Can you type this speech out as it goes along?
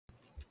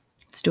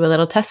Let's do a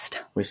little test.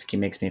 Whiskey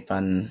makes me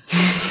fun.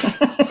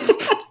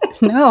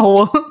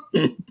 No.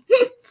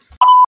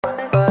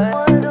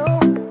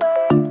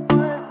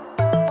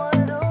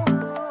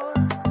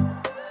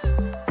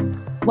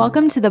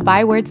 Welcome to the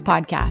By Words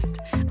podcast.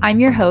 I'm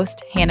your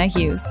host, Hannah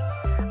Hughes.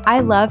 I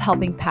love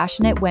helping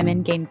passionate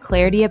women gain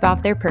clarity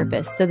about their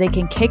purpose so they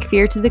can kick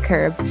fear to the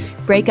curb,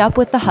 break up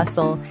with the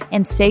hustle,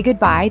 and say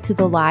goodbye to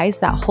the lies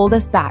that hold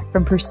us back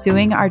from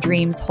pursuing our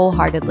dreams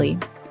wholeheartedly.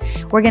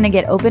 We're going to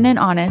get open and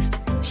honest,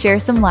 share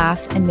some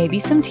laughs, and maybe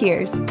some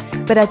tears.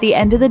 But at the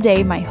end of the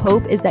day, my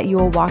hope is that you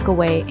will walk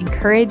away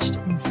encouraged,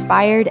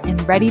 inspired,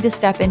 and ready to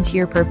step into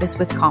your purpose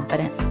with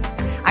confidence.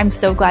 I'm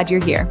so glad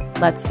you're here.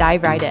 Let's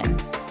dive right in.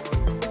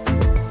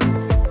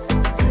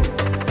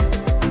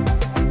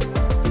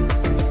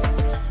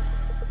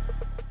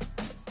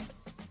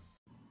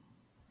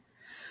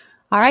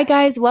 All right,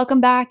 guys, welcome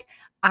back.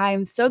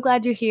 I'm so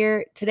glad you're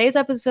here. Today's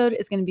episode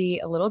is going to be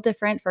a little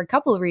different for a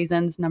couple of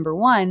reasons. Number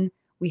one,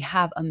 we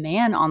have a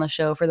man on the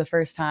show for the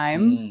first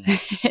time.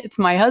 It's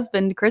my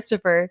husband,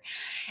 Christopher.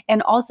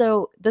 And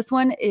also, this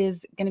one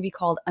is going to be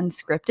called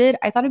Unscripted.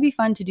 I thought it'd be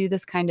fun to do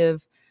this kind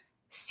of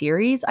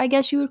series, I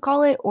guess you would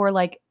call it, or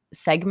like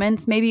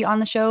segments maybe on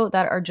the show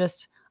that are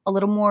just a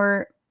little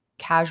more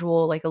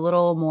casual, like a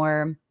little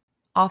more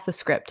off the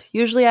script.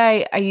 Usually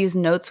I use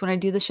notes when I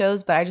do the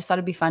shows, but I just thought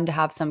it'd be fun to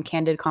have some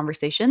candid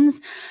conversations.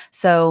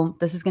 So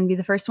this is going to be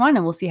the first one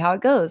and we'll see how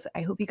it goes.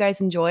 I hope you guys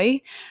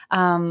enjoy.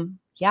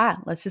 Yeah,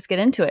 let's just get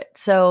into it.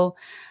 So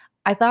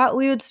I thought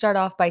we would start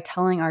off by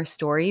telling our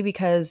story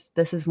because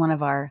this is one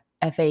of our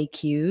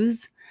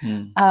FAQs.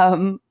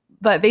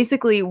 But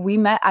basically we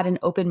met at an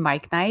open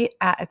mic night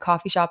at a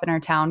coffee shop in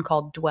our town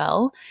called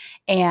Dwell.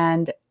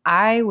 And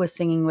I was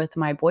singing with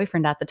my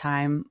boyfriend at the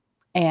time,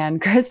 and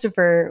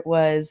Christopher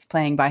was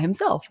playing by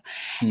himself.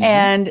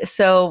 And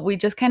so we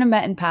just kind of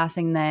met in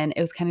passing then. It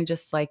was kind of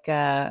just like,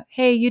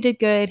 hey, you did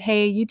good.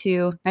 Hey, you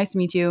too. Nice to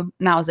meet you.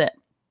 And that was it.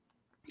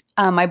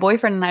 My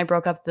boyfriend and I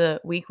broke up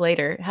the week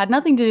later. It had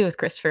nothing to do with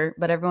Christopher,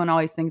 but everyone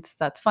always thinks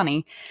that's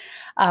funny.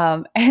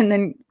 And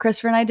then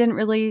Christopher and I didn't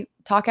really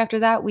talk after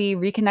that. We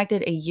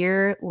reconnected a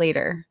year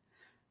later.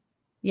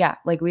 Yeah,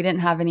 like we didn't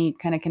have any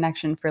kind of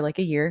connection for like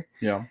a year.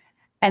 Yeah.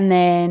 And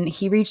then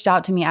he reached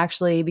out to me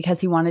actually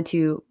because he wanted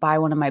to buy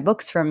one of my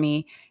books from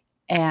me.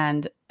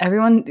 And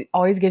everyone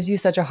always gives you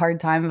such a hard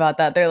time about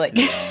that. They're like,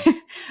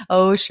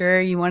 oh, sure,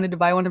 you wanted to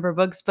buy one of her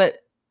books. But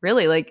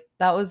really, like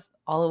that was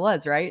all it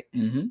was, right?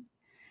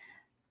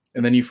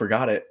 And then you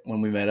forgot it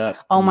when we met up.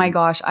 Oh my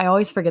gosh, I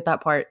always forget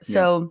that part.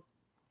 So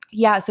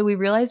so we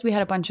realized we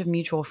had a bunch of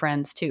mutual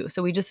friends too.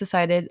 So we just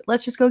decided,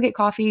 let's just go get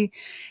coffee,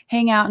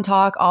 hang out and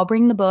talk. I'll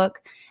bring the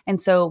book.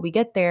 And so we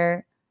get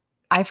there.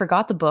 I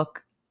forgot the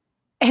book.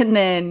 And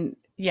then,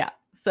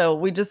 so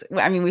we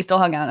still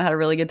hung out and had a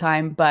really good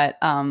time, but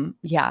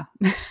yeah,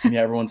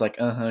 everyone's like,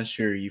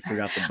 sure, you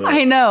forgot the book.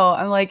 I know.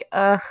 I'm like,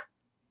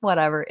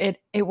 whatever.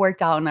 It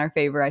worked out in our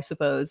favor, I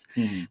suppose.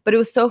 But it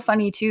was so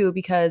funny too,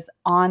 because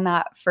on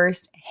that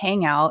first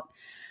hangout,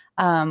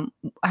 our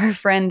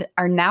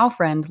now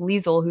friend,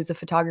 Liesel, who's a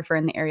photographer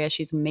in the area,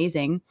 she's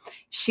amazing.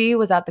 She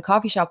was at the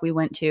coffee shop we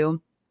went to,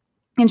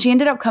 and she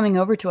ended up coming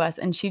over to us,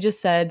 and she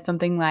just said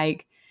something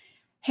like,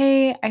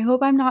 hey, I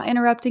hope I'm not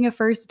interrupting a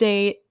first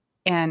date.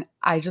 And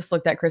I just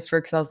looked at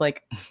Christopher because I was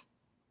like,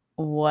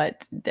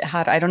 what?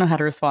 I don't know how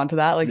to respond to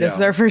that. Like, this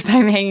is our first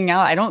time hanging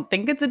out. I don't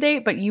think it's a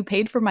date, but you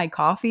paid for my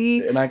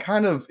coffee. And I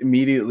kind of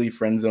immediately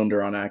friend zoned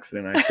her on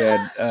accident. I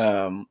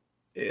said,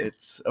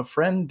 it's a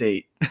friend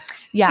date.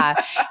 Yeah,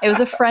 it was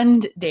a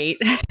friend date.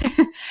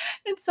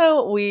 And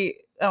so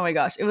oh my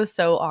gosh, it was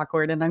so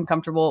awkward and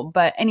uncomfortable.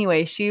 But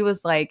anyway, she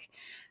was like,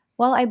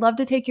 well, I'd love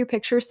to take your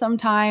pictures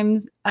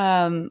sometimes.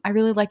 I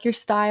really like your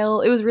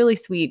style. It was really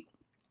sweet.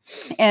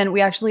 And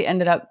we actually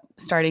ended up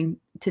starting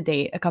to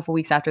date a couple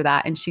weeks after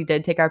that. And she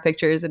did take our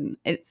pictures, and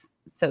it's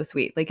so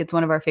sweet. Like, it's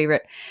one of our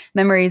favorite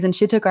memories. And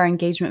she took our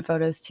engagement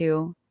photos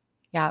too.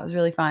 Yeah, it was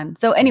really fun.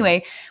 So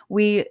anyway,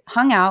 we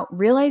hung out,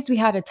 realized we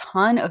had a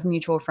ton of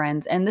mutual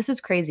friends. And this is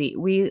crazy.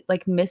 We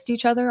like missed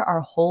each other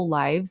our whole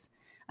lives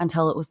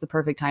until it was the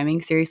perfect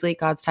timing. Seriously,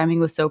 God's timing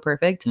was so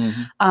perfect.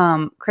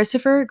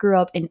 Christopher grew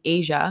up in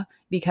Asia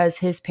because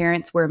his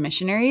parents were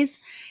missionaries.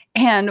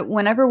 And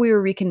whenever we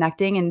were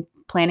reconnecting and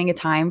planning a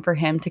time for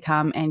him to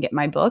come and get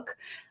my book,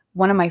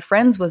 one of my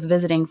friends was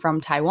visiting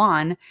from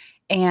Taiwan.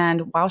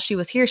 And while she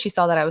was here, she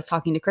saw that I was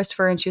talking to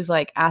Christopher, and she was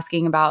like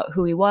asking about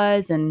who he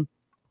was and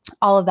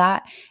all of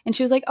that. And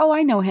she was like, oh,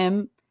 I know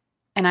him.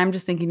 And I'm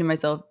just thinking to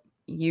myself,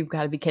 you've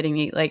got to be kidding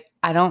me. Like,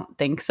 I don't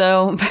think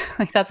so.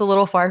 Like, that's a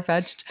little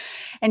far-fetched.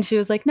 And she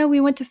was like, no, we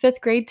went to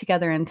 5th grade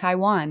together in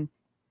Taiwan.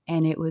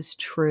 And it was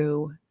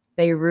true.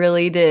 They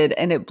really did.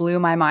 And it blew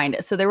my mind.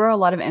 So there were a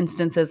lot of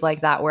instances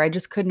like that where I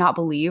just could not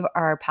believe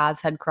our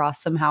paths had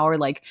crossed somehow, or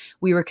like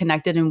we were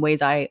connected in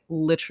ways I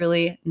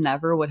literally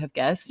never would have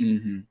guessed.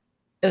 It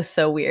was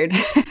so weird.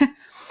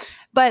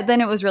 But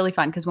then it was really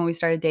fun because when we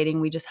started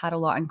dating, we just had a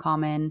lot in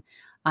common.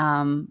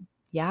 And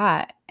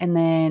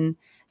then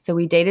so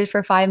we dated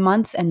for 5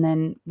 months, and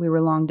then we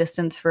were long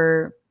distance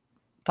for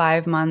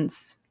 5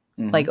 months.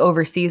 like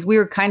overseas. We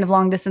were kind of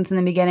long distance in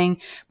the beginning,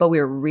 but we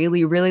were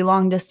really, really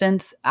long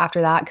distance after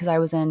that because I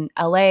was in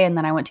LA and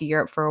then I went to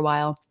Europe for a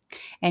while.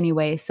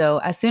 Anyway, so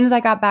as soon as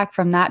I got back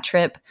from that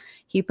trip,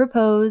 he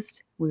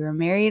proposed. We were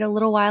married a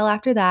little while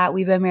after that.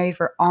 We've been married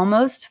for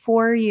almost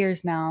 4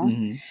 years now.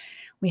 Mm-hmm.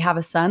 We have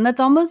a son that's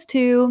almost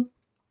 2.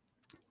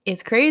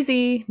 It's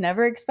crazy.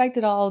 Never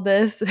expected all of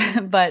this,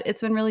 but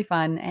it's been really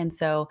fun. And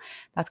so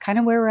that's kind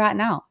of where we're at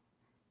now.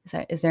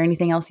 Is there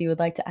anything else you would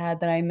like to add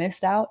that I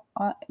missed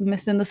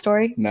in the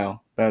story? No,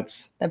 that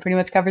pretty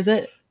much covers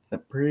it.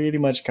 That pretty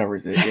much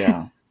covers it.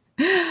 Yeah.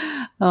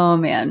 Oh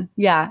man.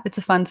 Yeah. It's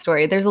a fun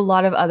story. There's a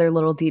lot of other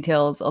little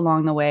details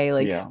along the way.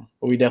 Like, yeah,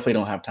 but we definitely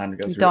don't have time to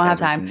go through don't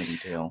have every time. single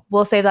detail.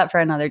 We'll save that for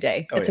another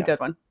day. Oh, it's a yeah. good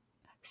one.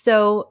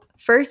 So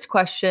first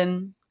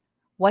question,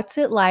 what's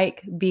it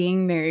like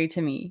being married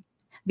to me?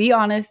 Be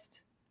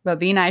honest, but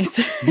be nice.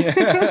 It's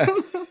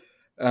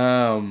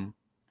a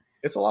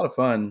lot of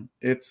fun.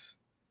 It's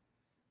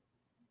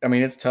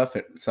tough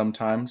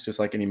sometimes, just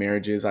like any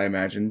marriage is, I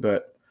imagine,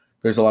 but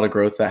there's a lot of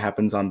growth that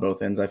happens on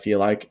both ends, I feel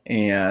like.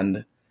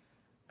 And,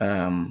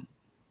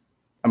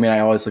 I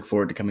always look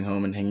forward to coming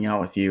home and hanging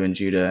out with you and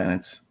Judah, and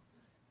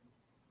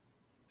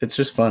it's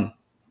just fun.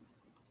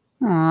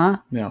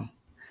 Aw. Yeah.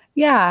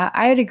 Yeah,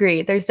 I'd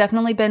agree. There's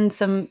definitely been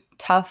some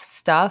tough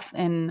stuff.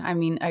 And I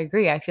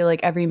agree. I feel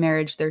like every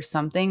marriage, there's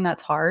something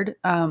that's hard.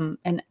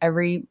 And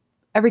every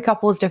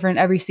couple is different.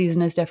 Every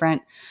season is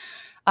different.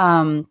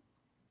 But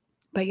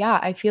yeah,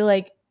 I feel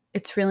like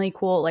it's really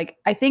cool. Like,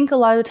 I think a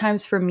lot of the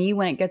times for me,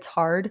 when it gets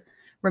hard,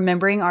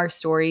 remembering our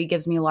story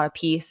gives me a lot of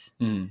peace.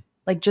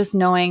 Like, just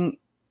knowing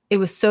it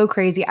was so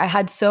crazy. I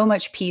had so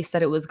much peace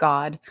that it was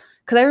God.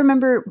 Because I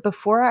remember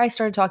before I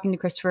started talking to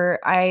Christopher,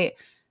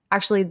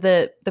 actually,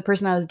 the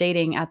person I was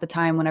dating at the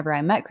time, whenever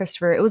I met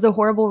Christopher, it was a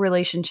horrible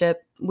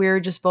relationship. We were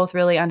just both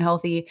really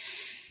unhealthy.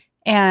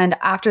 And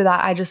after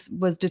that, I just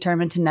was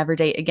determined to never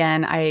date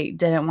again. I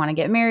didn't want to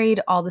get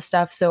married, all the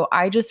stuff. So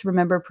I just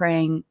remember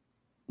praying,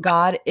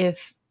 God,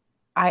 if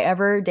I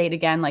ever date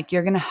again, like,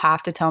 you're going to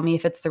have to tell me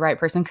if it's the right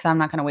person, because I'm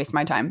not going to waste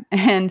my time.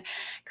 And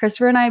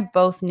Christopher and I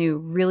both knew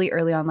really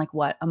early on, like,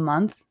 a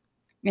month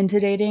into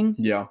dating,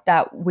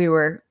 that we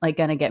were like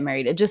going to get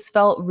married. It just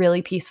felt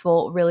really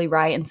peaceful, really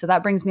right. And so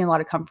that brings me a lot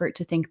of comfort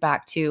to think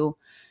back to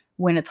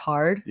when it's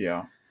hard.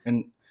 Yeah.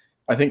 And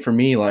I think for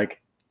me,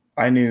 like,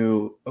 I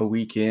knew a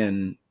week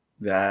in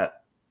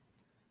that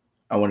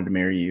I wanted to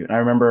marry you. And I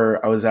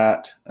remember I was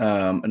at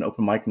an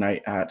open mic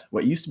night at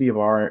what used to be a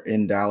bar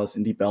in Dallas,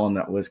 in Deep Ellum,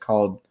 that was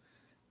called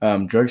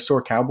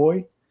Drugstore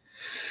Cowboy.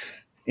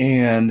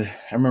 And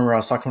I remember I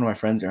was talking to one of my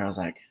friends there, and I was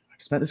like, I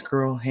just met this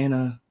girl,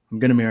 Hannah. I'm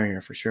going to marry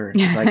her for sure.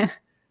 She's like,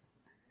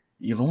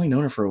 you've only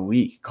known her for a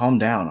week. Calm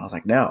down. I was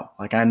like, no.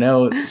 Like, I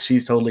know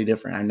she's totally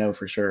different. I know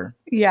for sure.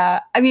 Yeah.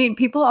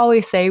 People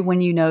always say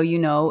when you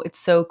know, it's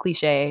so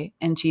cliche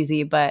and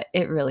cheesy, but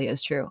it really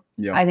is true.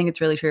 Yeah. I think it's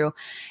really true.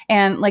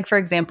 And like, for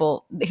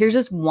example, here's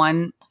just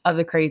one of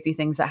the crazy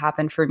things that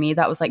happened for me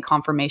that was like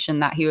confirmation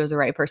that he was the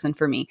right person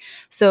for me.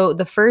 So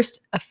the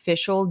first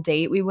official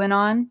date we went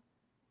on,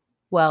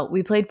 well,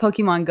 we played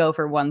Pokemon Go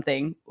for one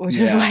thing, which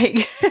was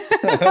like,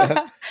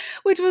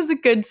 which was a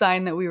good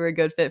sign that we were a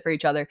good fit for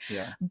each other.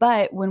 Yeah.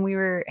 But when we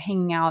were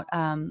hanging out,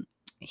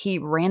 he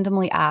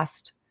randomly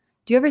asked,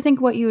 do you ever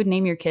think what you would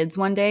name your kids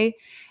one day?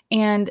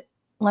 And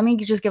let me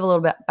just give a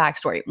little bit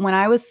backstory. When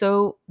I was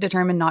so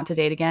determined not to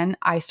date again,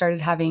 I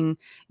started having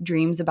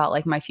dreams about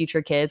like my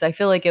future kids. I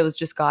feel like it was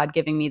just God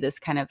giving me this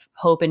kind of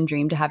hope and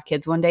dream to have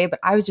kids one day.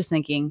 But I was just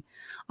thinking,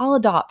 I'll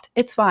adopt.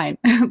 It's fine.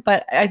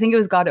 But I think it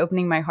was God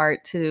opening my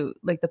heart to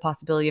like the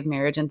possibility of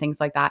marriage and things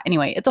like that.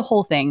 Anyway, it's a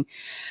whole thing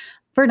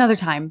for another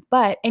time.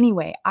 But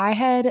anyway, I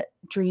had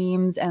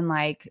dreams and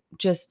like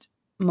just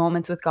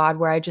moments with God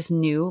where I just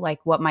knew like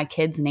what my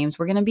kids' names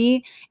were going to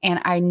be. And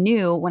I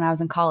knew when I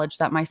was in college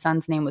that my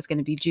son's name was going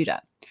to be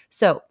Judah.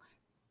 So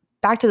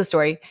back to the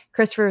story,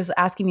 Christopher was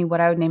asking me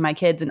what I would name my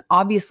kids. And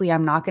obviously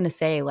I'm not going to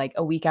say like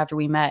a week after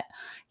we met,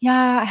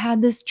 yeah, I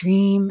had this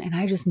dream and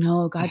I just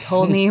know God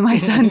told me my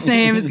son's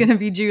name is going to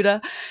be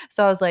Judah.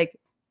 So I was like,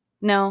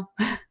 no.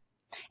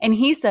 And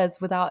he says,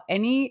 without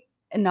any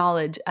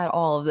knowledge at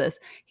all of this,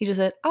 he just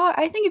said, oh,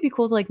 I think it'd be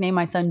cool to like name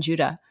my son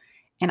Judah.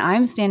 And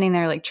I'm standing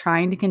there like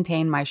trying to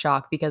contain my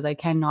shock because I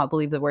cannot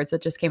believe the words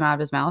that just came out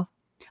of his mouth.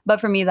 But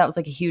for me, that was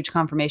like a huge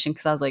confirmation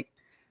because I was like,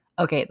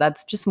 okay,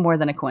 that's just more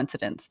than a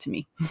coincidence to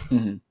me.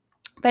 Mm-hmm.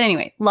 But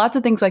anyway, lots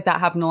of things like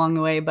that happened along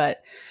the way.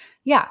 But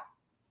yeah,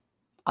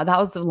 that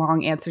was a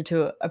long answer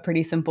to a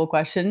pretty simple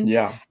question.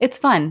 Yeah. It's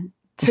fun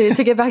to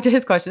get back to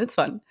his question. It's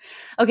fun.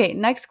 Okay,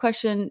 next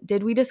question.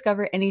 Did we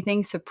discover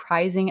anything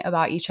surprising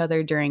about each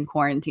other during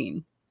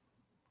quarantine?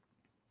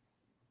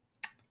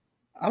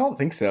 I don't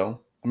think so.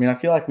 I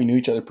feel like we knew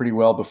each other pretty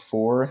well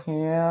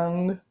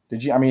beforehand.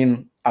 Did you?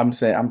 I'm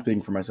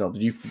speaking for myself.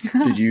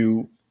 Did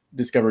you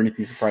discover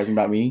anything surprising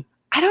about me?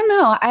 I don't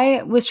know.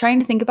 I was trying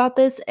to think about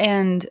this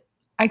and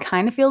I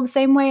kind of feel the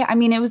same way.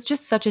 It was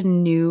just such a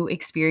new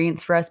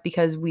experience for us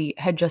because we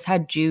had just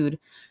had Jude.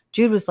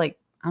 Jude was like,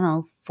 I don't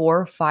know,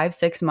 4, 5,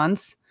 6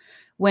 months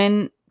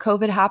when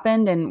COVID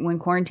happened and when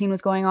quarantine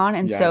was going on.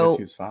 And Yeah, I guess he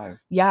so, was 5.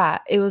 yeah,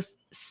 it was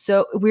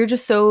so, we were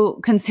just so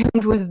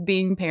consumed with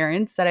being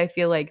parents that I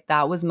feel like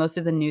that was most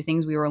of the new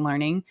things we were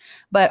learning.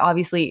 But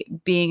obviously,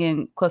 being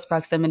in close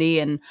proximity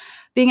and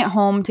being at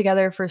home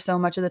together for so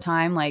much of the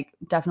time, like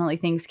definitely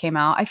things came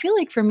out. I feel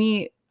like for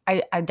me,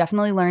 I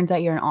definitely learned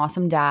that you're an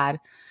awesome dad.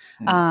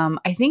 Mm.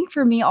 I think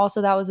for me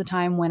also that was a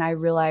time when I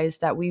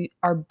realized that we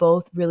are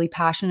both really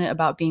passionate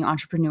about being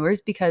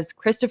entrepreneurs because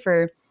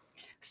Christopher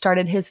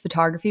started his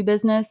photography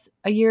business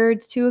a year or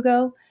two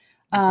ago.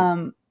 It's like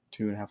Um,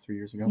 2.5, 3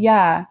 years ago.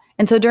 yeah.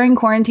 And so during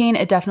quarantine,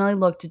 it definitely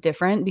looked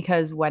different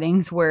because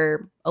weddings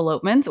were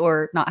elopements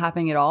or not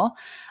happening at all.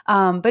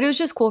 But it was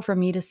just cool for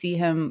me to see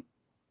him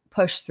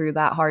push through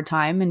that hard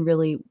time and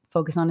really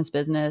focus on his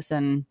business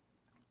and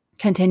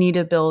continue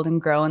to build and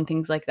grow and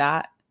things like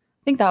that.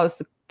 I think that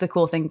was the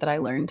cool thing that I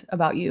learned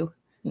about you.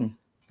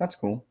 That's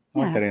cool. I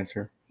like Yeah. that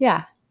answer.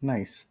 Yeah.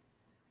 Nice.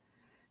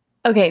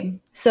 Okay,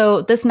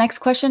 so this next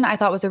question I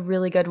thought was a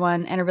really good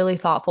one and a really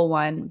thoughtful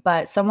one.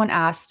 But someone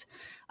asked,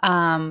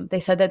 they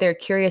said that they're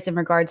curious in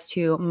regards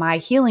to my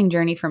healing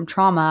journey from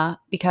trauma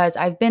because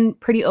I've been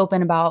pretty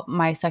open about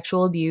my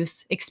sexual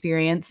abuse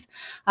experience.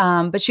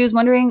 But she was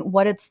wondering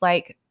what it's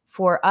like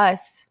for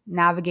us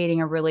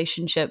navigating a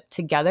relationship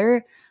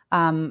together,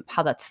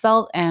 how that's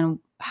felt, and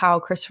how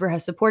Christopher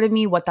has supported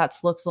me, what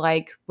that's looked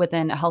like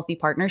within a healthy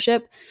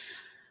partnership.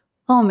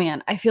 Oh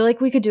man, I feel like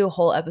we could do a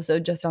whole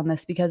episode just on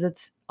this because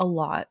it's a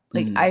lot.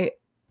 Like Mhm.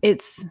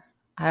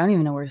 I don't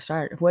even know where to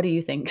start. What do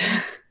you think?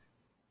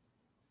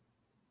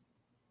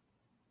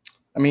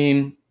 I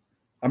mean,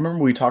 I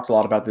remember we talked a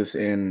lot about this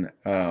in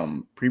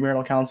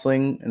premarital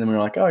counseling, and then we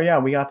were like, "Oh yeah,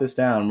 we got this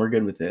down. We're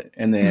good with it."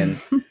 And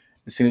then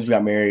as soon as we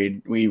got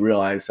married, we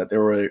realized that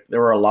there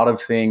were a lot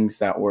of things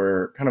that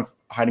were kind of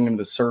hiding under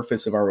the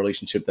surface of our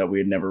relationship that we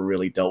had never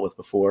really dealt with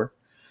before.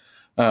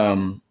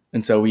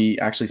 And so we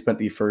actually spent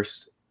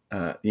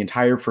the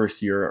entire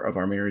first year of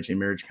our marriage in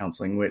marriage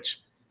counseling,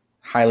 which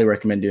highly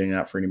recommend doing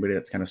that for anybody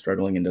that's kind of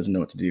struggling and doesn't know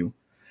what to do.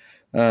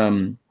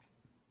 Um,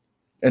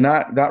 and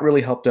that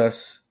really helped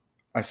us,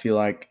 I feel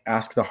like,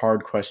 ask the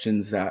hard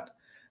questions that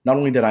not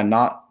only did I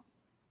not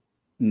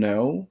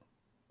know,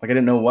 like I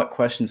didn't know what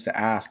questions to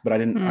ask, but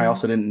I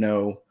also didn't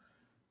know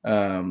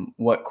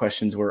what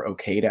questions were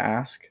okay to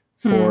ask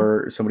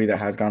for somebody that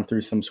has gone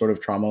through some sort of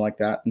trauma like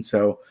that. And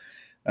so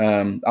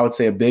I would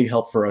say a big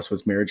help for us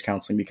was marriage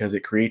counseling because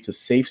it creates a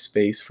safe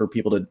space for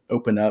people to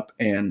open up.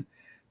 And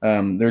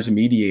there's a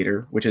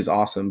mediator, which is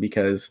awesome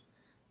because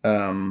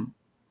um,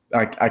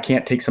 I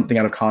can't take something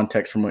out of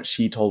context from what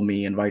she told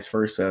me and vice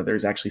versa.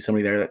 There's actually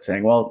somebody there that's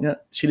saying, well, yeah,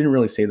 she didn't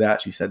really say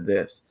that. She said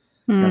this.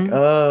 Like,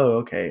 oh,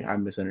 okay. I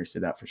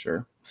misunderstood that for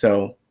sure.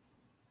 So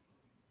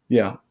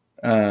yeah,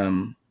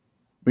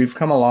 we've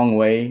come a long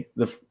way.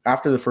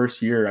 After the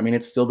first year, I mean,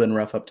 it's still been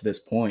rough up to this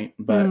point,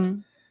 but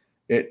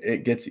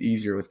it gets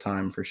easier with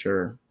time for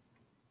sure.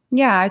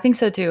 Yeah, I think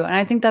so too. And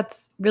I think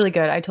that's really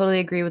good. I totally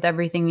agree with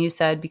everything you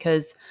said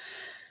because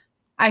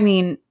I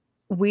mean,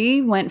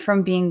 we went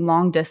from being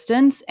long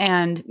distance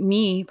and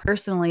me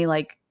personally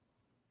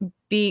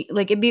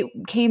it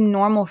became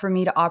normal for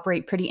me to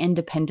operate pretty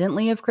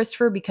independently of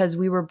Christopher because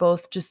we were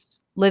both just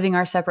living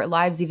our separate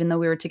lives even though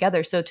we were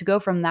together. So to go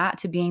from that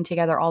to being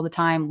together all the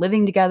time,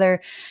 living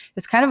together,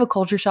 is kind of a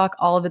culture shock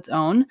all of its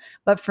own.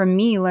 But for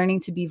me,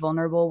 learning to be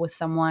vulnerable with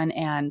someone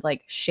and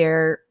like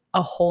share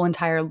a whole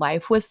entire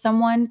life with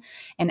someone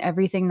and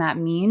everything that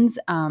means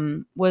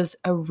was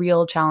a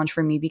real challenge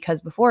for me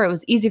because before it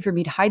was easy for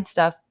me to hide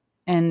stuff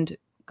and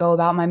go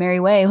about my merry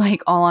way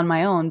like all on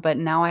my own. But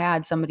now I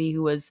had somebody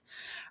who was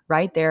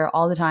right there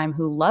all the time,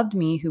 who loved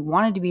me, who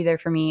wanted to be there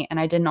for me. And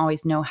I didn't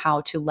always know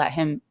how to let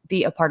him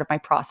be a part of my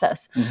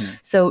process. Mm-hmm.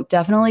 So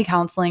definitely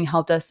counseling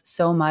helped us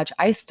so much.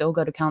 I still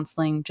go to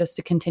counseling just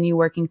to continue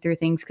working through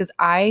things because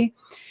I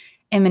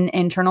am an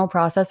internal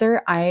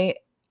processor.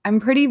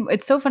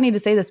 It's so funny to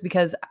say this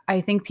because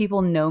I think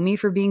people know me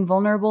for being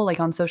vulnerable, like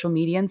on social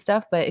media and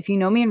stuff. But if you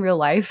know me in real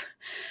life,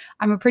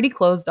 I'm a pretty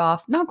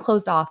not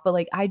closed off, but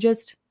like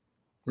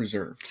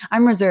Reserved.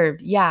 I'm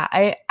reserved. Yeah.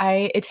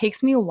 It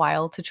takes me a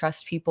while to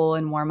trust people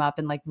and warm up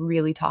and like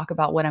really talk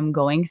about what I'm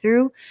going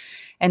through.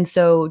 And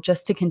so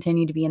just to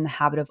continue to be in the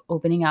habit of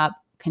opening up,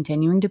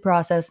 continuing to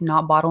process,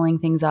 not bottling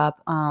things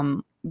up.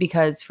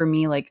 Because for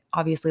me, like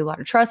obviously a lot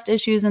of trust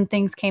issues and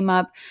things came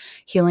up,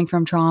 healing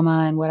from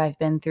trauma and what I've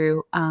been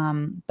through.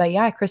 But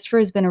yeah, Christopher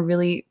has been a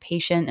really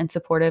patient and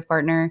supportive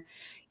partner.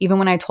 Even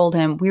when I told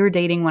him we were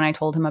dating, when I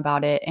told him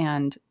about it,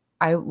 and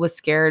I was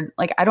scared.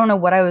 Like, I don't know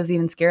what I was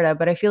even scared of,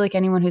 but I feel like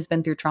anyone who's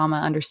been through trauma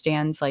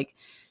understands, like,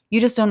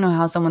 you just don't know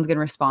how someone's going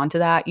to respond to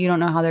that. You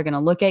don't know how they're going to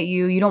look at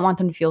you. You don't want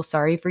them to feel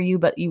sorry for you,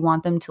 but you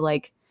want them to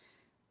like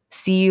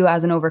see you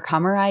as an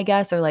overcomer, I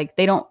guess, or like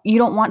you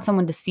don't want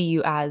someone to see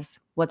you as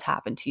what's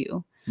happened to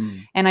you.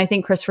 And I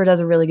think Christopher does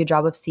a really good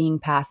job of seeing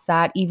past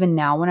that, even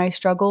now when I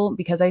struggle,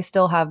 because I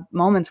still have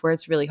moments where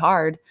it's really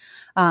hard.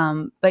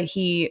 But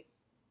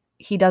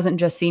he doesn't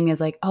just see me as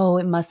like, oh,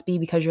 it must be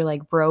because you're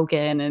like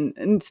broken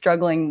and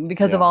struggling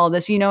because of all of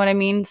this. You know what I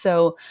mean?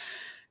 So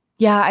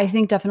Yeah, I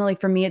think definitely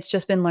for me, it's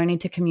just been learning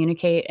to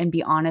communicate and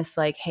be honest,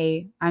 like,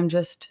 hey, I'm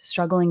just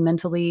struggling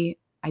mentally.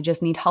 I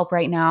just need help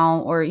right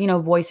now, or,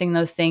 voicing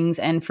those things.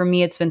 And for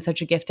me, it's been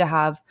such a gift to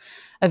have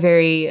a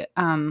very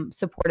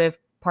supportive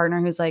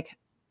partner who's like,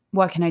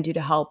 what can I do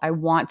to help? I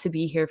want to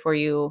be here for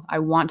you. I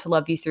want to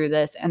love you through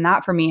this. And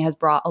that for me has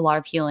brought a lot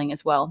of healing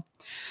as well.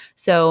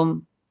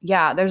 So,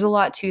 yeah, there's a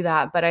lot to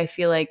that. But I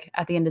feel like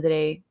at the end of the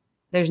day,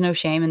 there's no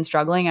shame in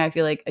struggling. I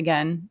feel like,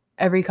 again,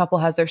 every couple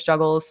has their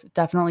struggles.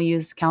 Definitely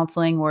use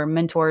counseling or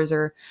mentors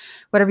or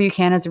whatever you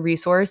can as a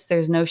resource.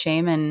 There's no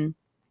shame in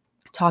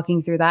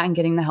talking through that and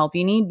getting the help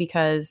you need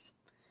because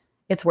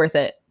it's worth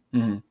it.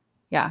 Mm-hmm.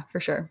 Yeah, for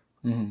sure.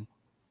 Mm-hmm.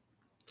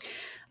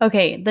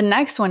 Okay, the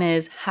next one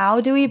is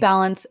how do we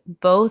balance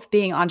both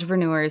being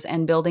entrepreneurs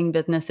and building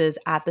businesses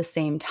at the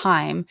same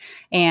time?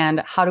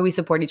 And how do we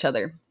support each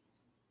other?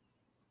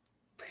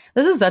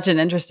 This is such an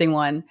interesting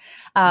one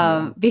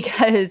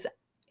because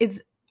it's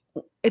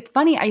it's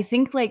funny. I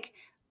think like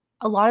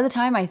a lot of the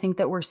time, I think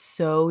that we're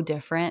so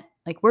different.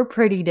 Like we're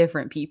pretty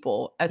different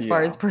people as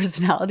far as Yeah.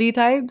 personality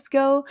types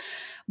go,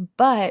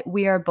 but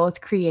we are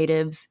both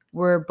creatives.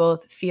 We're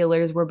both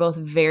feelers. We're both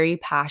very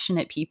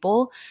passionate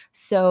people.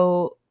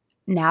 So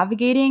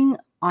navigating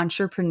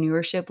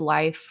entrepreneurship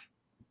life,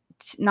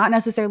 not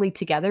necessarily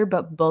together,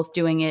 but both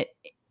doing it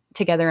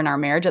together in our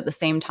marriage at the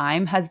same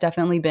time has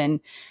definitely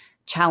been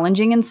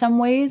challenging in some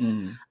ways.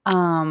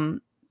 Mm-hmm.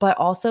 But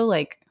also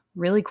like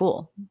really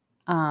cool.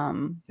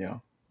 Yeah.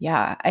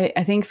 Yeah,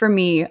 I think for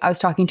me, I was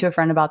talking to a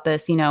friend about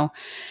this.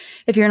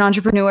 If you're an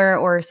entrepreneur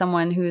or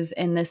someone who's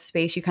in this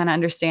space, you kind of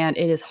understand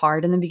it is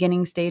hard in the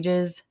beginning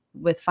stages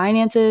with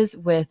finances,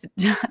 with,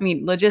 I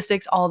mean,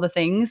 logistics, all the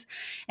things.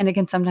 And it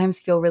can sometimes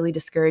feel really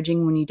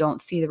discouraging when you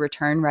don't see the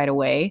return right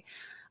away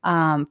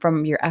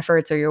from your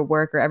efforts or your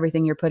work or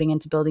everything you're putting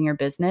into building your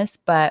business.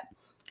 But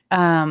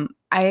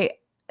I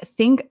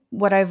think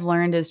what I've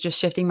learned is just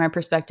shifting my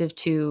perspective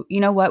to, you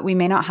know what, we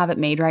may not have it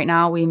made right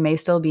now. We may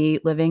still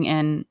be living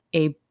in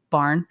a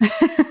barn,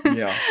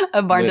 Yeah.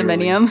 a barn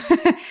Literally.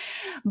 dominium.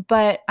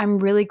 But I'm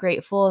really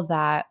grateful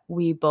that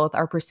we both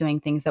are pursuing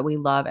things that we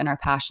love and are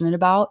passionate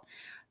about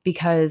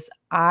because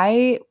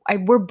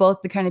we're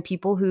both the kind of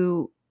people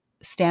who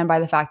stand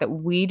by the fact that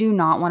we do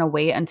not want to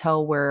wait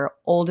until we're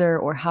older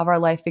or have our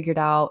life figured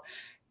out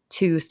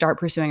to start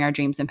pursuing our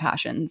dreams and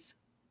passions.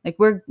 Like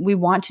we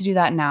want to do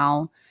that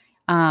now,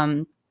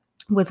 um,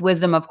 with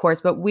wisdom, of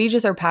course, but we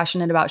just are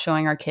passionate about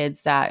showing our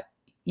kids that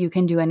you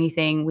can do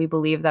anything. We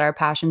believe that our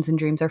passions and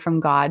dreams are from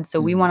God. So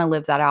we Mm-hmm. want to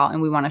live that out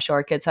and we want to show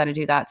our kids how to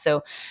do that.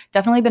 So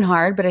definitely been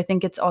hard, but I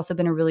think it's also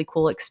been a really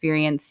cool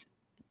experience.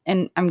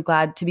 And I'm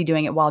glad to be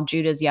doing it while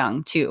Judah's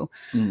young too,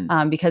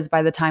 Mm-hmm. because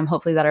by the time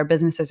hopefully that our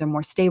businesses are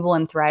more stable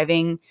and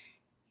thriving,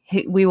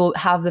 we will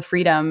have the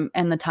freedom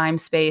and the time,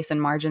 space,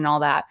 and margin, and all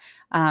that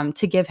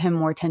to give him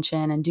more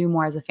attention and do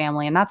more as a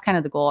family. And that's kind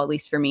of the goal, at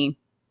least for me.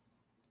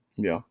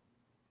 Yeah.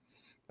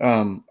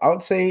 I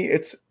would say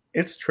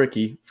it's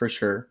tricky for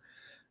sure.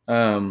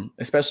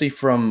 Especially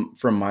from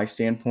my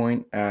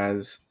standpoint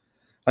as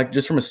like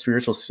just from a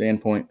spiritual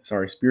standpoint.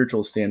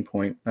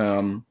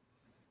 My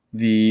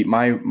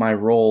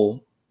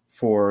role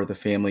for the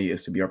family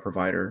is to be our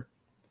provider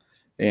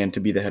and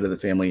to be the head of the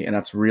family, and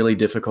that's really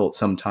difficult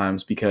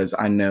sometimes because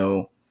I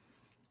know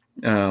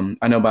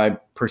by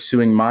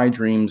pursuing my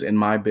dreams and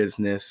my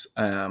business,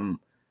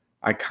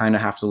 I kind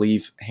of have to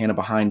leave Hannah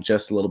behind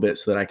just a little bit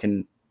so that I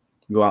can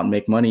go out and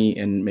make money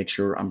and make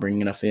sure I'm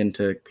bringing enough in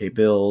to pay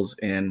bills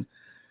and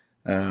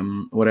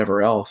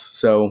whatever else.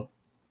 So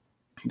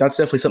that's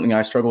definitely something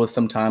I struggle with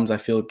sometimes. I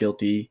feel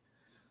guilty,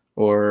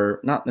 or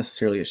not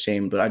necessarily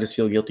ashamed, but I just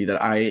feel guilty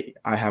that I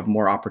have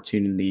more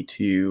opportunity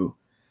to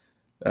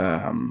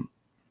um,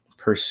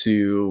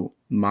 pursue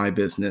my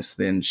business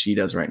than she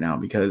does right now,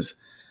 because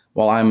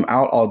while I'm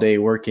out all day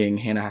working,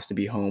 Hannah has to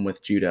be home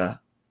with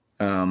Judah.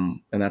 And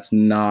that's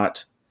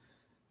not,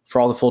 for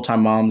all the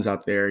full-time moms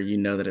out there, you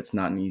know that it's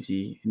not an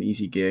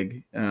easy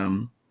gig.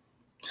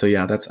 So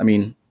yeah, that's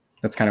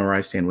kind of where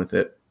I stand with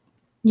it.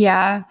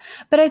 Yeah.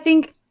 But I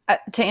think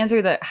to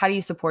answer the how do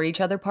you support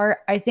each other part,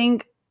 I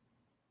think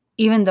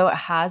even though it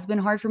has been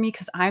hard for me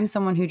because I'm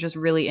someone who just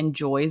really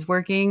enjoys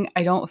working,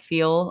 I don't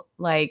feel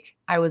like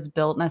I was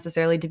built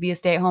necessarily to be a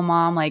stay-at-home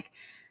mom. Like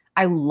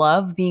I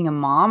love being a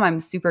mom. I'm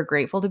super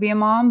grateful to be a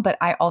mom, but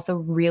I also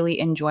really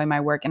enjoy my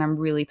work and I'm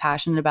really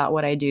passionate about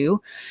what I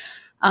do.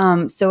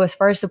 So as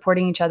far as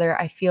supporting each other,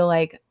 I feel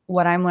like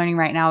what I'm learning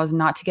right now is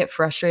not to get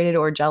frustrated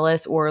or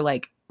jealous or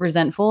like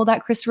resentful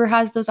that Christopher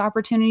has those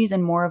opportunities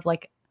and more of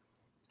like,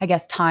 I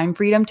guess, time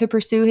freedom to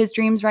pursue his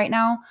dreams right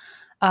now.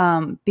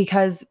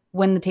 Because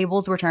when the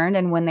tables were turned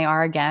and when they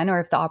are again, or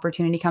if the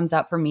opportunity comes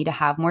up for me to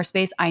have more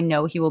space, I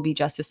know he will be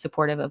just as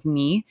supportive of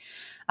me.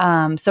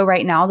 So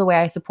right now, the way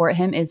I support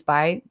him is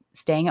by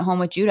staying at home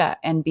with Judah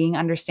and being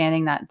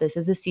understanding that this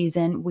is a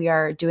season. We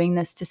are doing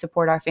this to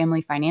support our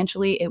family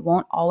financially. It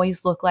won't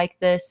always look like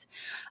this.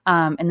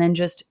 And then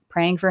just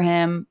praying for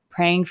him,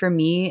 praying for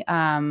me,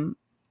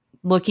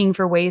 looking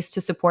for ways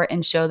to support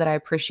and show that I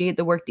appreciate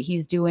the work that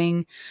he's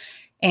doing.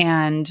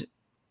 And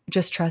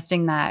just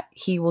trusting that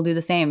he will do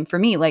the same for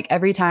me. Like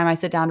every time I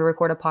sit down to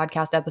record a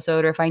podcast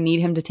episode, or if I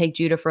need him to take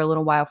Judah for a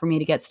little while for me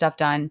to get stuff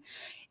done,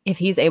 if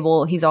he's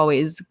able, he's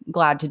always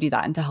glad to do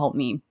that and to help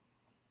me.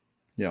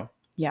 Yeah.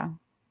 Yeah.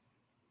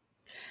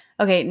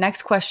 Okay,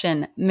 next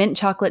question. Mint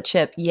chocolate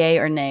chip, yay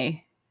or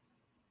nay?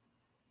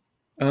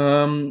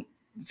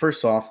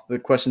 First off, the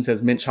question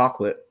says mint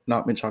chocolate,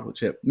 not mint chocolate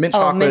chip. Mint Oh,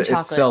 chocolate mint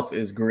chocolate. itself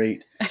is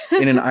great.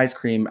 In an ice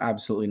cream,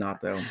 absolutely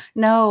not, though.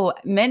 No,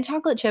 mint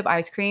chocolate chip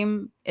ice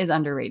cream is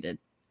underrated.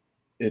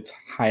 It's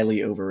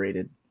highly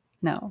overrated.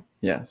 No.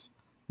 Yes.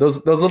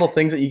 Those little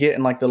things that you get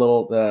in like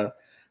the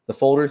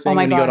folder thing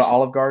when you go to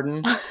Olive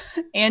Garden.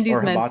 Andy's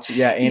or mints. Hibachi.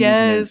 Yeah,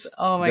 Andy's mints.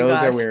 Oh my gosh. gosh.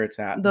 Those are where it's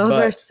at. Those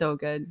are so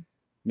good.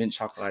 Mint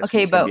chocolate ice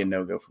cream is going to be a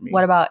no-go for me.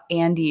 What about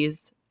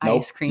Andy's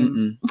ice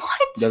cream? Mm-mm.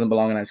 What? Doesn't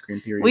belong in ice cream,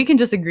 period. We can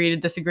just agree to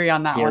disagree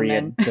on that one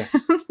then.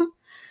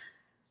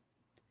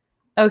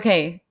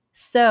 Okay,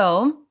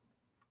 so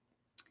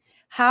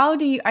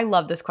I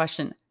love this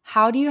question.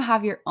 How do you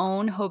have your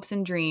own hopes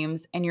and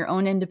dreams and your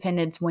own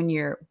independence when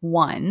you're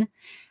one?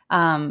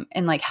 And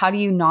like, how do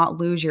you not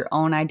lose your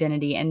own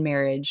identity in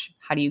marriage?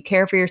 How do you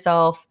care for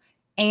yourself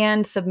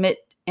and submit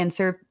and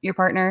serve your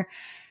partner?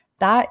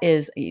 That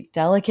is a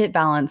delicate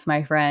balance,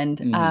 my friend.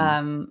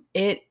 Mm-hmm.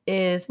 It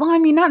is, well, I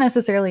mean, not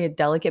necessarily a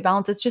delicate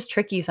balance. It's just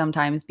tricky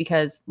sometimes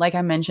because, like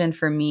I mentioned,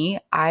 for me,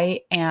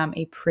 I am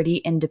a pretty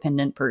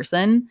independent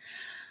person.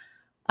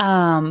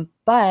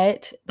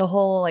 But the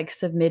whole like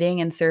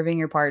submitting and serving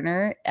your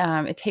partner,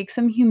 it takes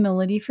some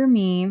humility for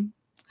me,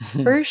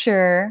 for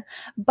sure.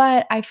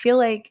 But I feel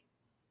like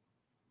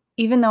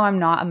even though I'm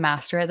not a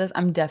master at this,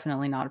 I'm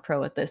definitely not a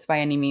pro at this by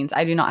any means.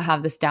 I do not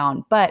have this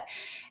down. But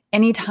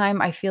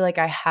anytime I feel like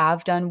I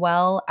have done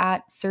well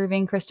at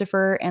serving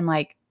Christopher and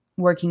like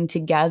working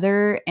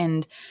together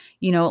and,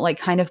 you know, like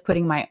kind of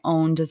putting my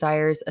own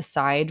desires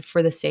aside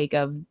for the sake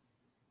of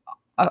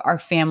our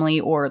family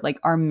or like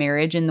our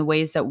marriage in the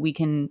ways that we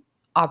can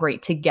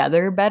operate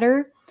together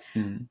better,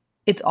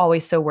 it's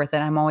always so worth it.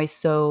 I'm always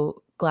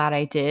so glad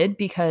I did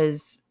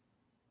because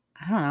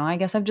I don't know, I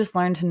guess I've just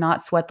learned to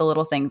not sweat the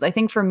little things. I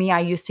think for me,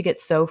 I used to get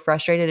so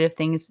frustrated if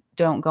things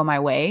don't go my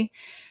way,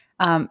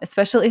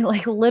 especially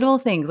like little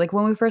things. Like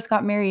when we first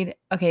got married,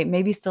 okay,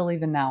 maybe still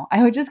even now,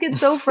 I would just get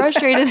so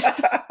frustrated.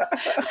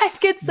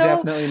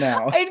 Definitely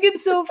now. I'd get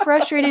so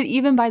frustrated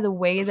even by the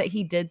way that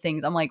he did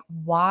things. I'm like,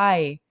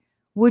 why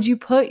would you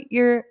put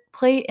your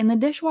plate in the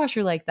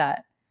dishwasher like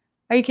that?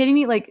 Are you kidding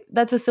me? Like,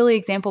 that's a silly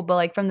example, but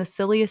like from the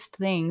silliest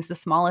things, the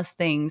smallest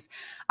things,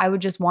 I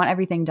would just want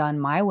everything done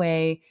my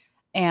way.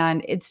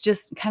 And it's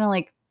just kind of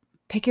like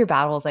pick your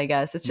battles, I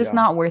guess. It's just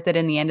not worth it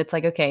in the end. It's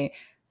like, okay,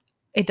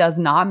 it does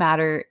not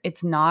matter.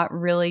 It's not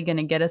really going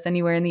to get us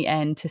anywhere in the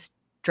end to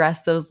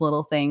stress those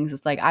little things.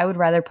 It's like, I would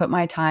rather put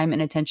my time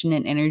and attention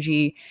and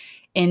energy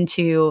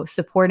into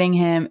supporting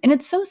him. And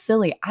it's so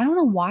silly. I don't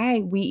know why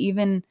we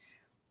even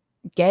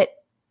get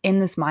in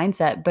this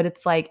mindset, but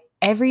it's like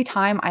every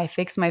time I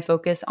fix my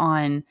focus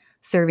on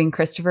serving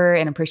Christopher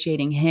and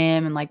appreciating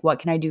him and like, what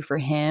can I do for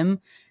him?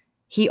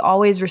 He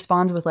always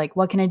responds with like,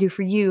 what can I do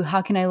for you?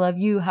 How can I love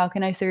you? How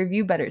can I serve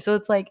you better? So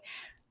it's like,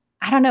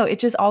 I don't know. It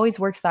just always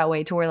works that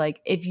way to where like,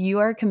 if you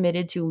are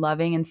committed to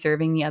loving and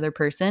serving the other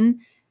person,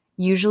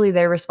 usually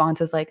their response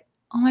is like,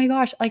 oh my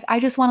gosh, like, I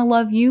just want to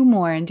love you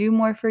more and do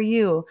more for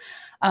you.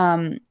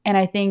 And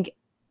I think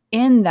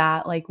in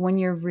that, like when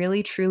you're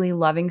really truly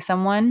loving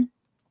someone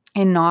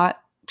and not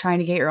trying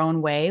to get your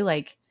own way,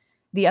 like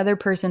the other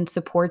person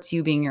supports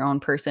you being your own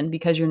person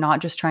because you're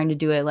not just trying to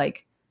do it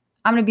like,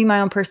 I'm going to be my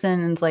own person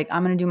and it's like,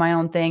 I'm going to do my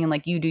own thing and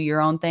like you do your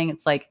own thing.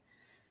 It's like,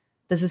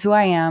 this is who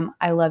I am.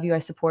 I love you. I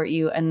support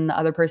you. And the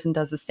other person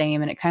does the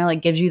same. And it kind of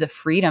like gives you the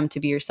freedom to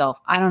be yourself.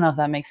 I don't know if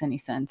that makes any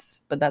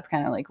sense, but that's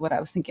kind of like what I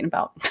was thinking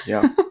about.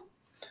 Yeah.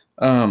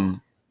 I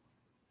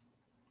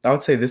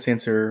would say this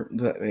answer,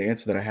 the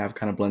answer that I have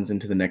kind of blends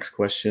into the next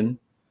question,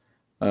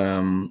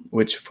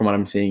 which from what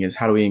I'm seeing is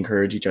how do we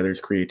encourage each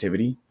other's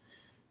creativity?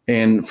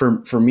 And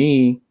for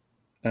me,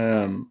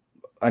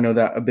 I know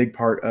that a big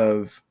part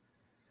of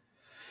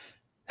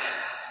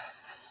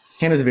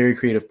Hannah's a very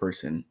creative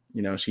person.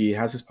 You know, she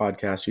has this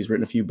podcast. She's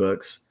written a few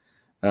books.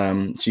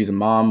 She's a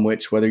mom,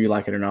 which whether you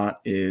like it or not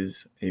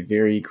is a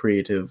very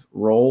creative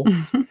role.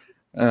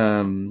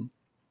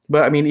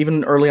 But I mean,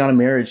 even early on in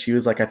marriage, she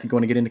was like, I think I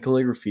want to get into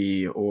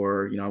calligraphy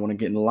or, you know, I want to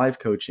get into life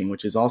coaching,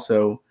 which is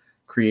also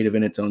creative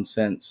in its own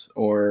sense,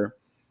 or,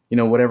 you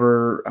know,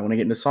 whatever, I want to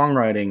get into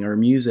songwriting or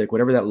music,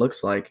 whatever that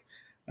looks like.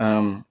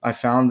 I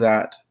found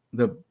that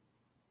the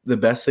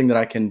best thing that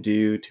I can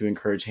do to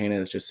encourage Hannah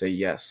is just say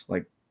yes.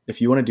 Like, if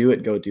you want to do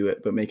it, go do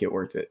it, but make it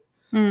worth it.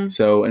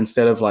 So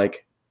instead of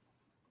like,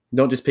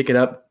 don't just pick it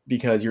up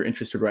because you're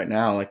interested right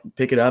now, like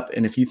pick it up.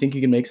 And if you think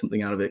you can make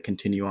something out of it,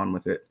 continue on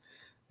with it.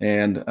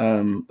 And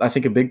I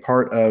think a big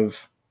part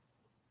of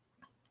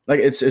like,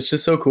 it's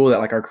just so cool that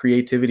like our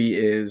creativity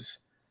is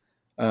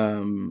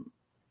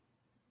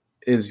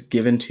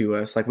given to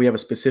us. Like we have a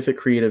specific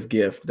creative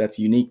gift that's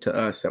unique to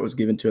us that was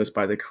given to us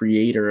by the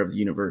creator of the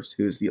universe,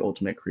 who is the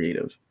ultimate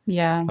creative.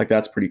 Yeah. Like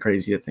that's pretty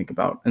crazy to think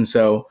about. And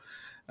so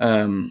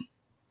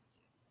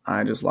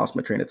I just lost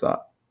my train of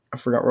thought. I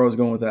forgot where I was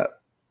going with that.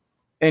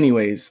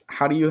 Anyways,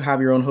 how do you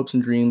have your own hopes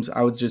and dreams?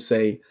 I would just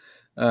say,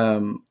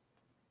 um,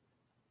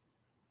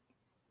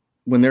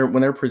 when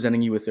they're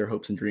presenting you with their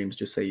hopes and dreams,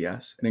 just say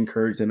yes and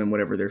encourage them in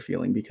whatever they're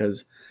feeling,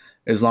 because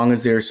as long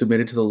as they're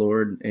submitted to the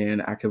Lord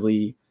and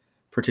actively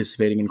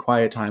participating in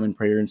quiet time and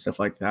prayer and stuff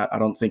like that, I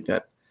don't think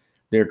that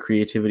their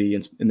creativity,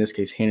 in this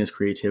case Hannah's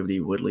creativity,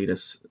 would lead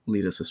us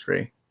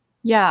astray.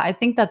 Yeah, I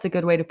think that's a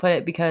good way to put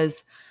it,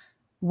 because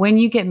when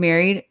you get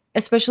married,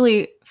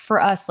 especially for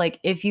us, like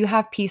if you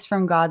have peace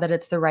from God that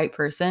it's the right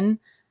person,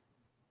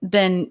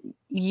 then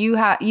you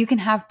can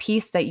have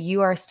peace that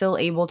you are still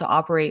able to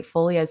operate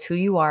fully as who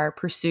you are,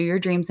 pursue your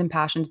dreams and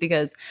passions.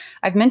 Because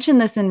I've mentioned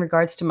this in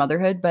regards to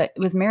motherhood, but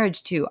with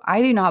marriage too,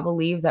 I do not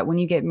believe that when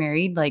you get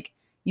married, like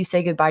you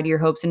say goodbye to your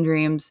hopes and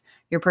dreams,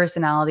 your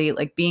personality,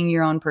 like being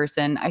your own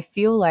person. I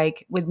feel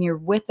like when you're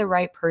with the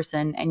right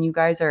person and you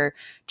guys are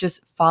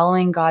just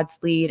following God's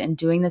lead and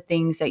doing the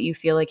things that you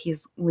feel like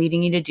he's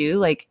leading you to do,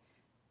 like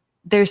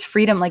there's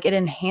freedom, like it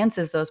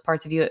enhances those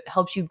parts of you. It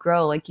helps you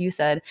grow, like you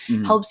said,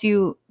 helps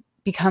you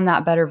become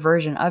that better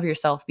version of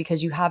yourself,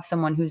 because you have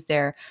someone who's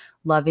there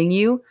loving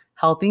you,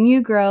 helping you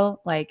grow,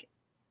 like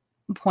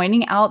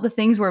pointing out the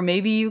things where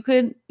maybe you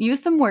could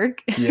use some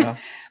work, Yeah.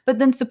 but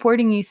then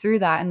supporting you through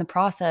that in the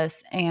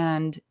process.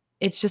 And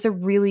it's just a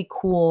really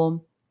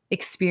cool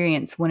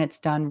experience when it's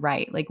done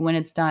right, like when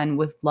it's done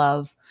with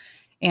love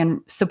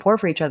and support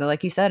for each other.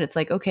 Like you said, it's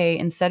like, okay,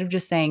 instead of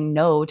just saying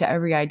no to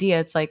every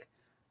idea, it's like,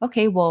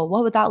 okay, well,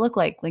 what would that look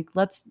like? Like,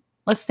 let's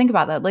think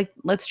about that. Like,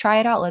 let's try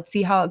it out. Let's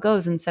see how it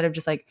goes, instead of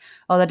just like,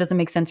 oh, that doesn't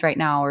make sense right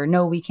now, or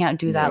no, we can't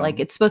do that. Yeah. Like,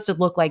 it's supposed to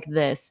look like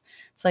this.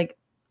 It's like,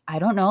 I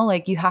don't know.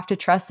 Like, you have to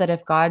trust that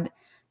if God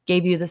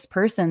gave you this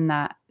person,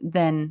 that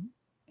then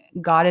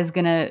God is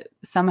going to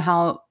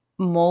somehow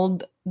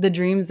mold the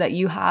dreams that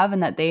you have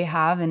and that they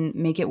have and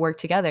make it work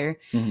together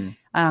in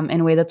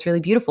a way that's really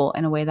beautiful,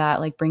 in a way that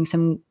like brings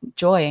him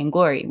joy and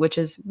glory, which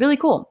is really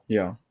cool.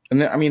 Yeah.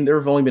 And I mean, there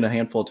have only been a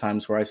handful of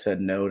times where I said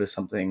no to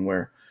something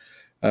where,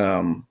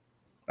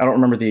 I don't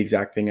remember the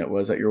exact thing it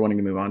was that you're wanting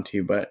to move on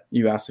to, but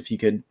you asked if you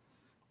could,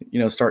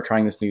 start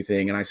trying this new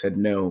thing. And I said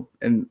no.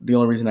 And the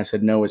only reason I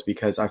said no was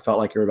because I felt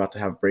like you were about to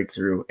have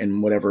breakthrough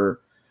in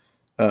whatever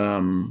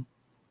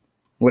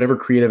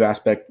creative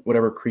aspect,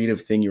 whatever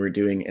creative thing you were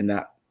doing in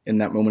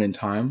that moment in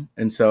time.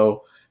 And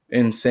so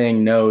in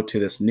saying no to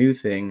this new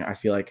thing, I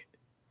feel like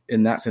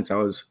in that sense, I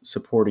was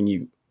supporting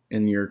you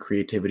in your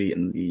creativity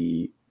in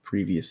the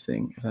previous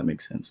thing, if that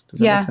makes sense.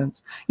 Does that make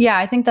sense? Yeah,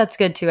 I think that's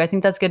good too. I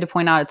think that's good to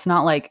point out. It's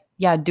not like,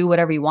 yeah, do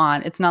whatever you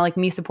want. It's not like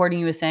me supporting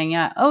you as saying,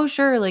 yeah, oh,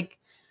 sure, like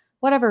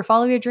whatever,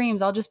 follow your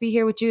dreams. I'll just be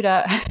here with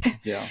Judah.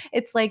 Yeah.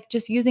 It's like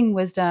just using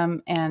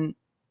wisdom, and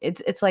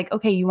it's like,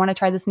 okay, you want to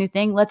try this new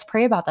thing? Let's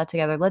pray about that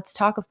together. Let's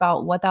talk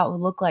about what that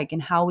would look like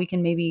and how we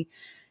can maybe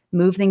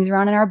move things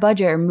around in our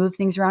budget or move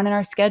things around in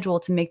our schedule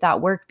to make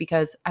that work,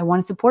 because I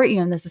want to support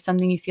you. And this is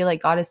something you feel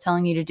like God is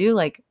telling you to do.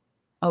 Like,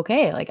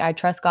 okay, like I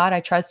trust God, I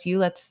trust you.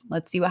 Let's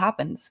see what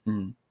happens.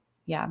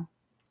 Yeah.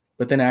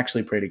 But then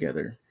actually pray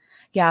together.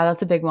 Yeah,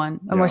 that's a big one.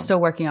 And we're still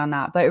working on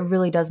that, but it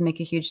really does make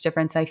a huge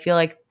difference. I feel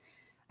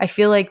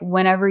like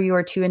whenever you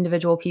are two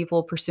individual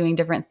people pursuing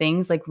different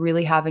things, like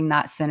really having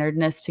that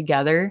centeredness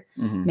together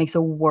makes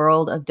a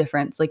world of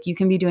difference. Like you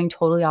can be doing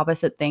totally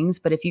opposite things,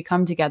 but if you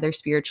come together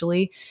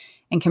spiritually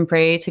and can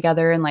pray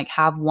together and like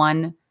have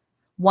one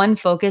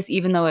focus,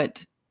 even though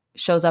it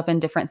shows up in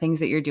different things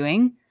that you're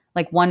doing,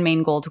 like one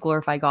main goal to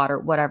glorify God or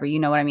whatever, you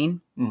know what I mean?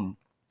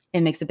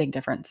 It makes a big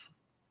difference.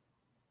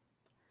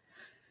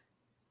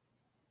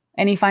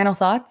 Any final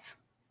thoughts?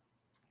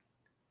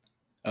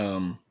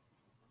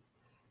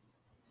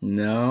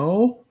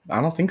 No,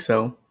 I don't think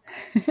so.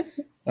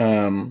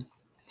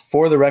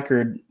 For the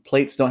record,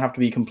 plates don't have to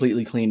be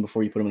completely clean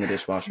before you put them in the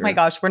dishwasher. Oh my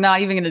gosh, we're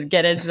not even going to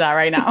get into that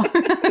right now.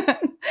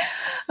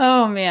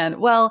 Oh man.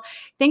 Well,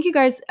 thank you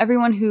guys,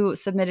 everyone who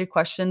submitted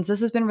questions. This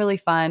has been really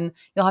fun.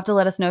 You'll have to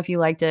let us know if you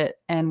liked it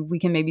and we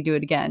can maybe do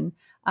it again.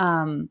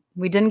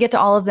 We didn't get to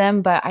all of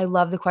them, but I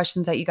love the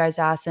questions that you guys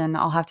asked, and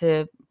I'll have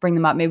to bring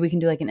them up. Maybe we can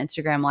do like an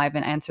Instagram live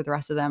and answer the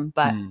rest of them.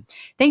 But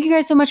thank you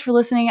guys so much for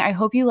listening. I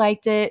hope you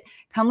liked it.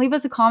 Come leave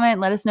us a comment.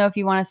 Let us know if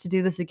you want us to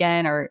do this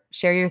again, or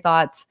share your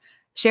thoughts.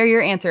 Share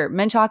your answer.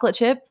 Mint chocolate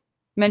chip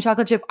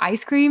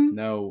ice cream?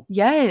 No.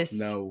 Yes.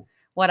 No.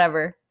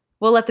 Whatever.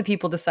 We'll let the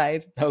people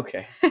decide.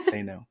 Okay.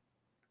 Say no.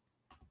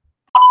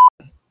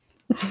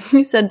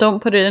 You said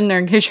don't put it in there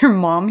in case your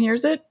mom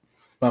hears it?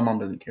 My mom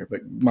doesn't care, but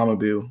Mama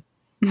Boo.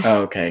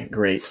 Oh, okay,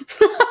 great.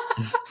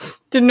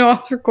 Didn't know I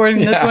was recording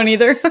this one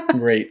either.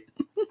 Great.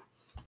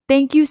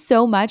 Thank you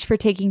so much for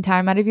taking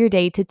time out of your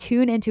day to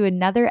tune into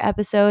another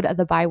episode of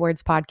the By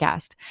Words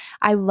podcast.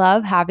 I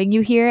love having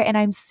you here, and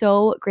I'm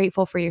so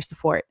grateful for your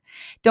support.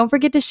 Don't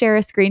forget to share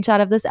a screenshot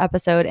of this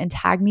episode and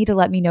tag me to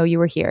let me know you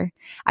were here.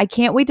 I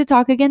can't wait to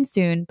talk again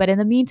soon, but in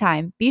the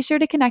meantime, be sure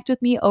to connect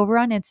with me over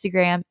on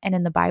Instagram and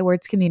in the By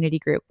Words community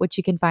group, which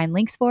you can find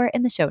links for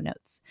in the show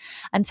notes.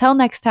 Until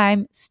next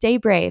time, stay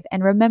brave,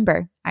 and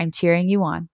remember, I'm cheering you on.